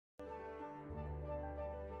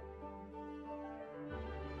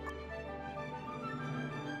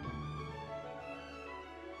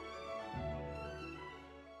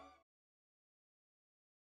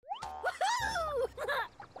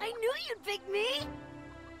Big Me?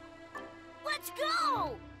 Let's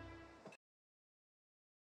go!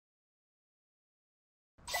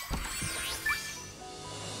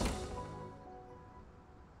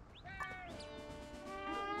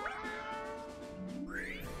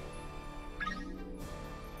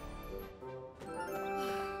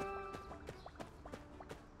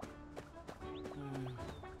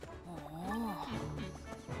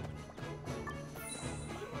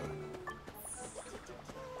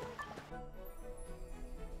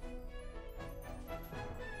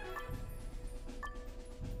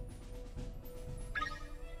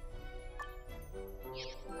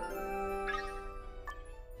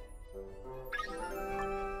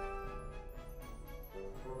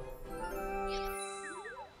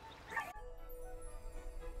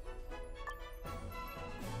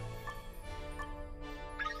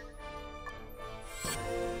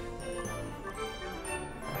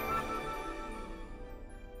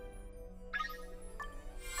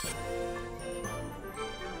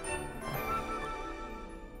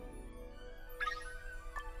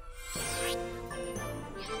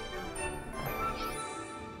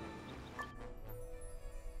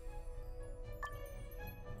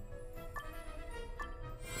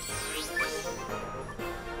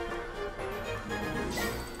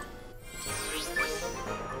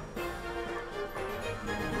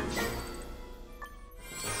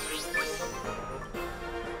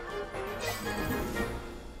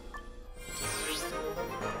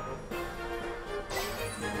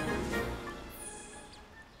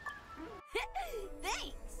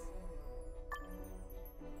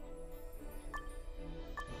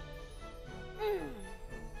 Thanks!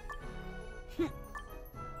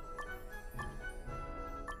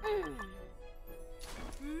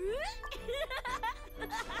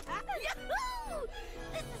 Yahoo!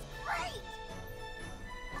 This is great!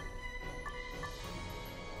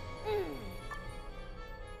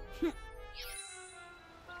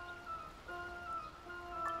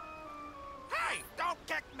 Hey, don't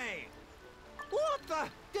kick me! What the?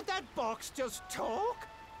 Did that box just talk?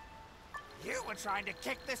 You were trying to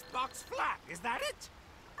kick this box flat, is that it?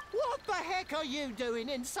 What the heck are you doing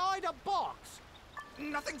inside a box?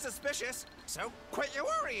 Nothing suspicious, so quit your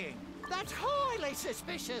worrying. That's highly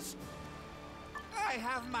suspicious. I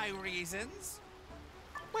have my reasons.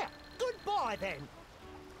 Well, goodbye then.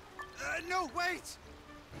 No, wait!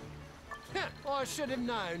 I should have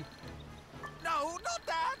known. No, not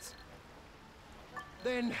that!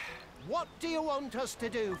 Then, what do you want us to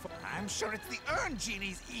do for... I'm sure it's the Urn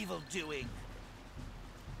Genie's evil doing.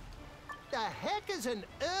 The heck is an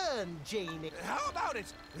urn genie? How about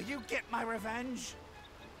it? Will you get my revenge?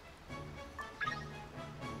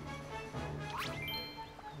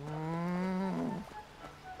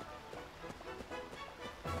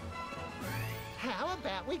 How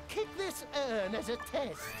about we kick this urn as a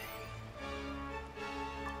test?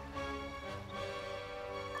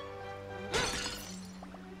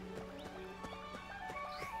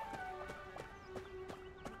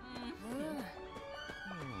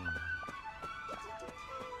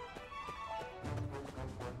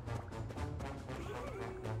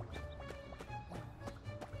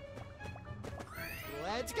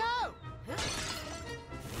 Let's go!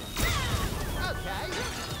 Okay.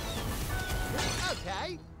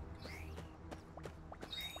 Okay.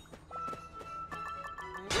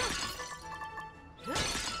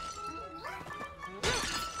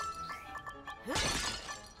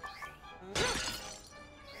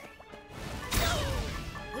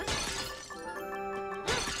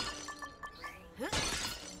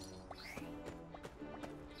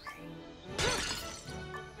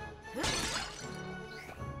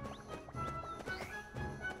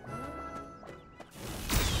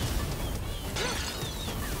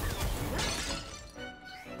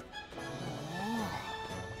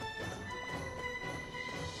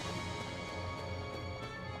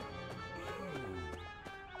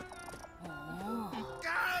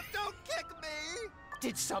 Don't kick me!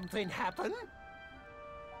 Did something happen?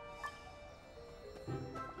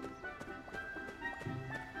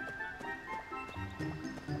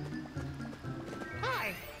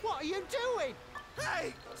 Hey, what are you doing?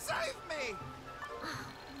 Hey, save me!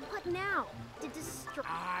 What now? To destroy...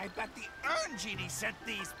 I bet the Urn Genie sent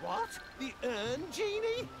these. What? The urn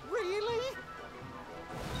genie? Really?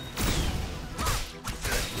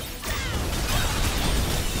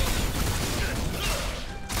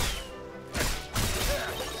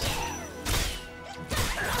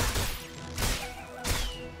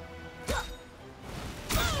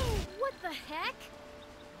 What the heck?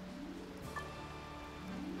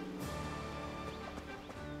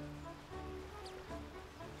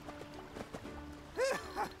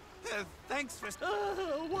 Thanks for...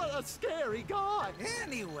 Oh, what a scary guy.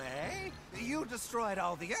 Anyway, you destroyed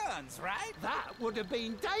all the urns, right? That would have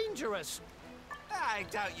been dangerous. I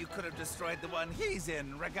doubt you could have destroyed the one he's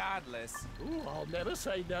in, regardless. Ooh, I'll never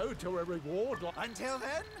say no to a reward like... Until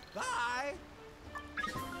then, bye!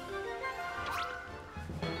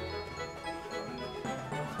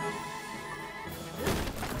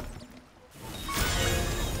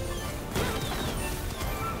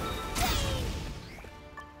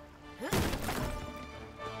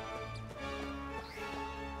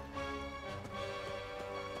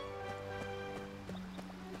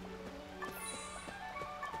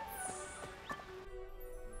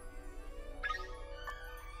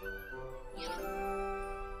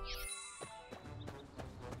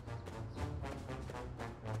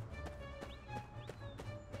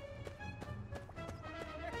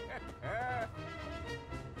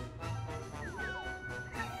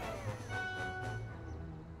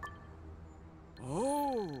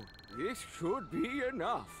 Oh, this should be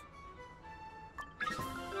enough.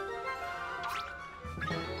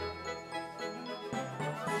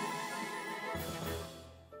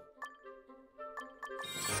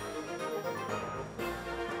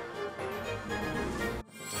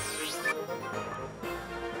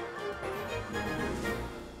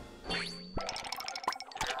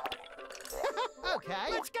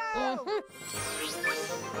 Okay. Let's go!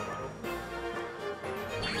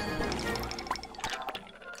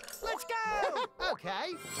 Let's go! Okay.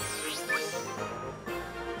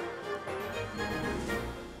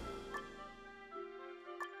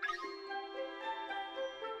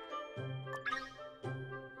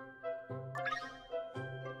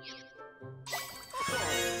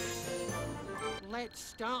 Let's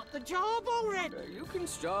start the job already. You can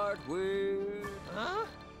start with... Huh?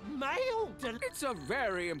 Mail It's a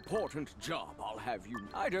very important job, I'll have you.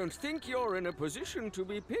 I don't think you're in a position to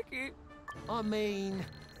be picky. I mean,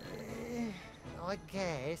 I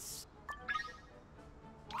guess.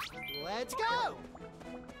 Let's go!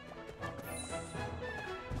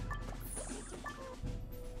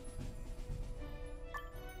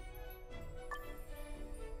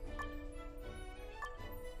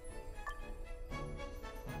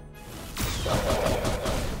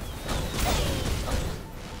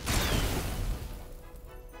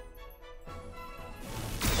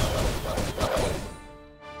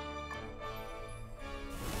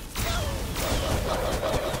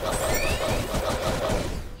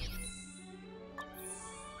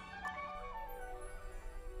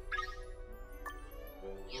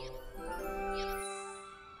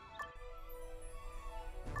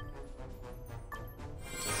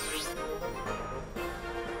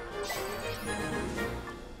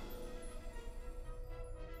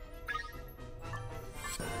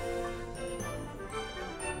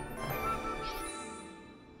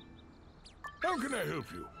 How can I help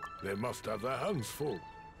you? They must have their hands full.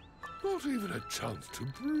 Not even a chance to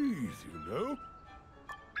breathe, you know?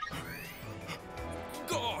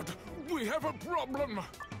 God, we have a problem.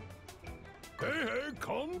 Hey,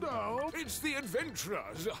 calm down. It's the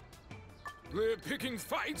adventurers. They're picking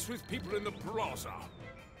fights with people in the plaza.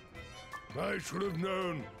 I should have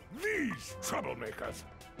known these troublemakers.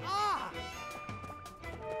 Ah!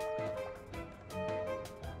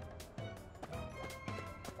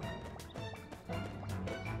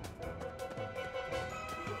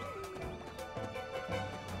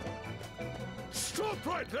 Stop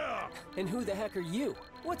right there! And who the heck are you?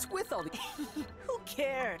 What's with all the... Who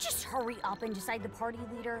cares? Just hurry up and decide the party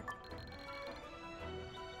leader.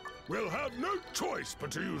 We'll have no choice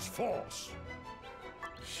but to use force.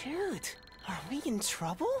 Shoot, are we in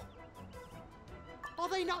trouble? Are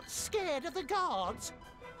they not scared of the guards?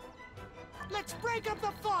 Let's break up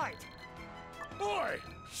the fight! Oi!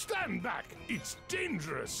 Stand back! It's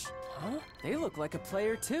dangerous! Huh? They look like a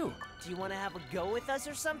player too. Do you want to have a go with us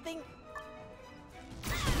or something?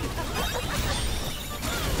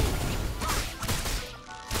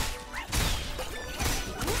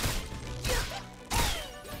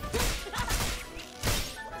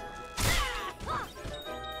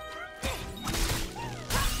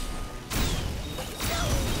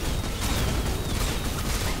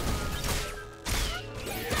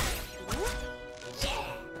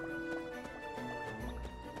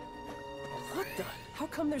 What the? How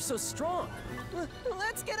come they're so strong?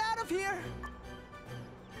 Let's get out of here!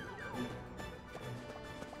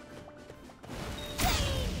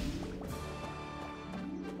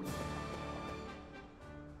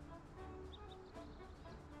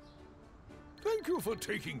 Thank you for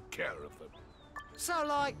taking care of them. So,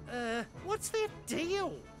 like, what's their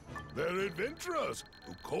deal? They're adventurers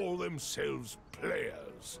who call themselves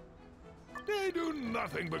players. They do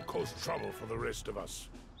nothing but cause trouble for the rest of us.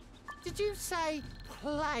 Did you say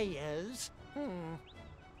players?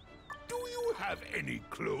 Do you have any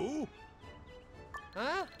clue?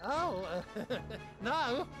 Huh? Oh,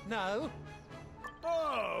 no, no.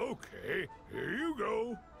 Oh, okay. Here you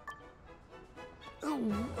go.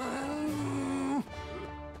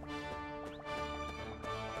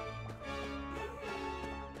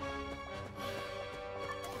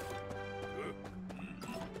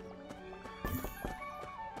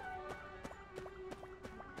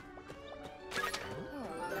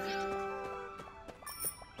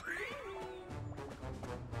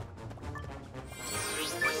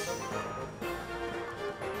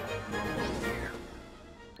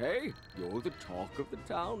 Hey, you're the talk of the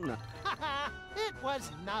town now. It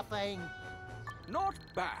was nothing. Not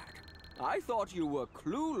bad. I thought you were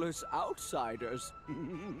clueless outsiders.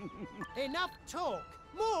 Enough talk.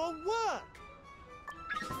 More work.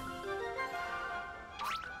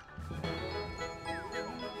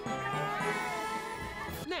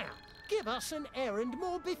 Now, give us an errand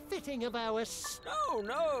more befitting of our No,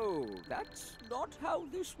 no, that's not how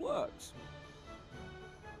this works.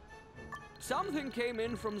 Something came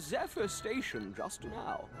in from Zephyr Station just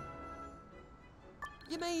now.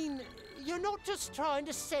 You mean you're not just trying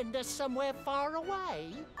to send us somewhere far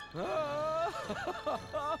away?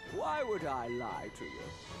 Why would I lie to you?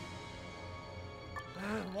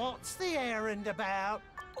 What's the errand about?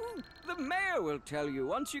 Oh, the mayor will tell you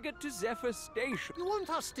once you get to Zephyr Station. You want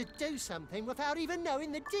us to do something without even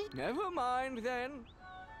knowing the details? Never mind then.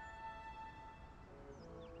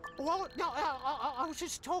 What? No, I was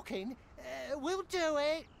just talking. We'll do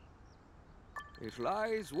it. It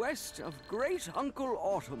lies west of Great Uncle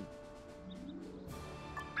Autumn.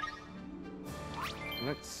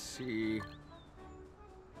 Let's see.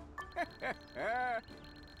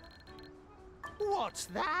 What's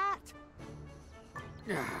that?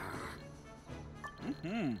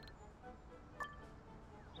 Mm-hmm.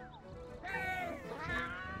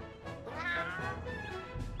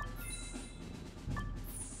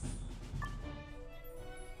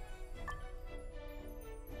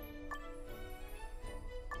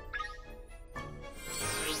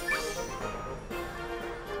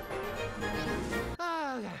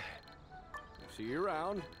 See you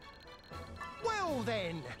around. Well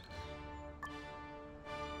then.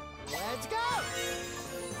 Let's go!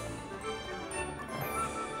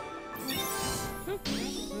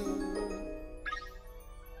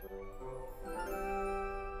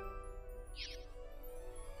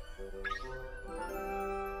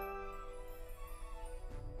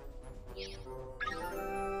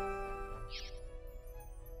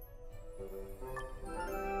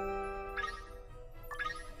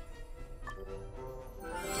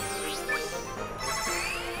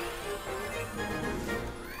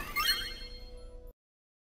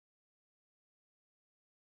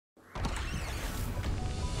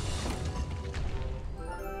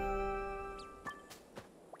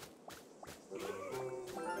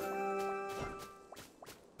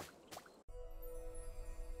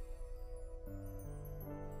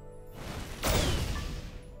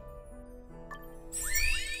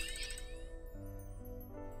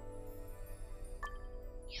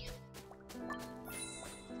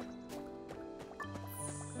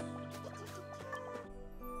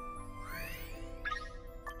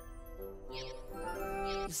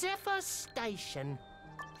 Zephyr Station.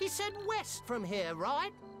 He said west from here,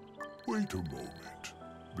 right? Wait a moment.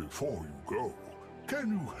 Before you go,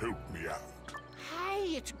 can you help me out?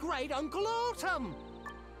 Hey, it's Great Uncle Autumn!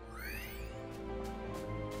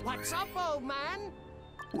 What's up, old man?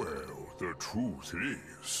 Well, the truth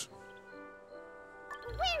is...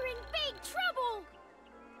 We're in big trouble!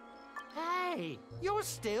 Hey, you're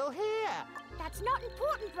still here! That's not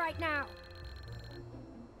important right now.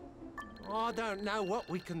 I don't know what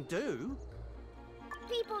we can do.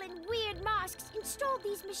 People in weird masks installed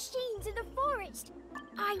these machines in the forest.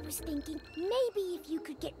 I was thinking maybe if you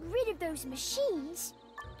could get rid of those machines.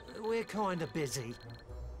 We're kind of busy.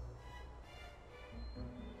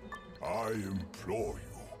 I implore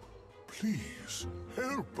you, please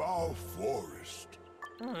help our forest.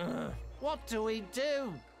 What do we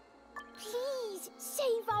do? Please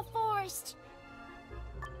save our forest.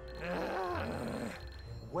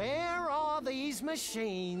 Where are these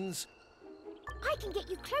machines? I can get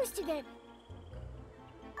you close to them.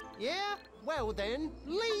 Yeah? Well then,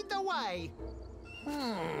 lead the way.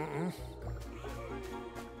 Oh.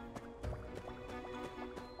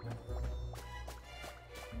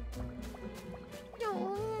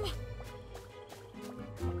 Oh.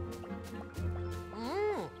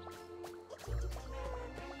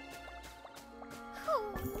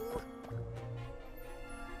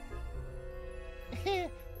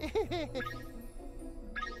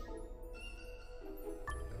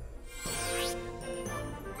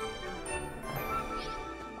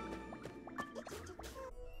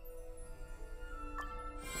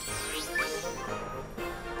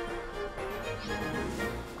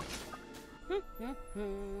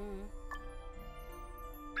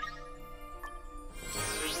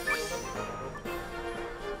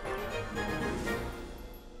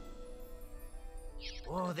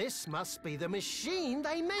 Oh, this must be the machine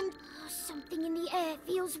they meant. Oh, something in the air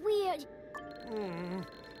feels weird.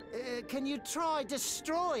 Can you try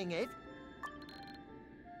destroying it?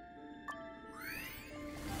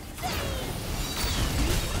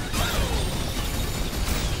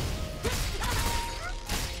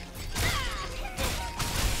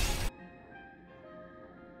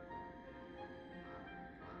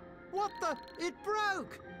 What the? It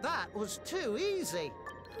broke! That was too easy.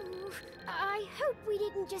 Ooh, I hope we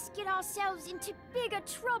didn't just get ourselves into bigger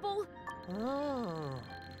trouble. Oh,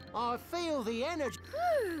 I feel the energy.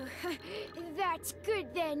 Whew, that's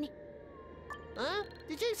good then. Huh?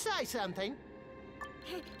 Did you say something?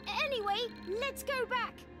 Anyway, let's go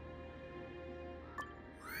back.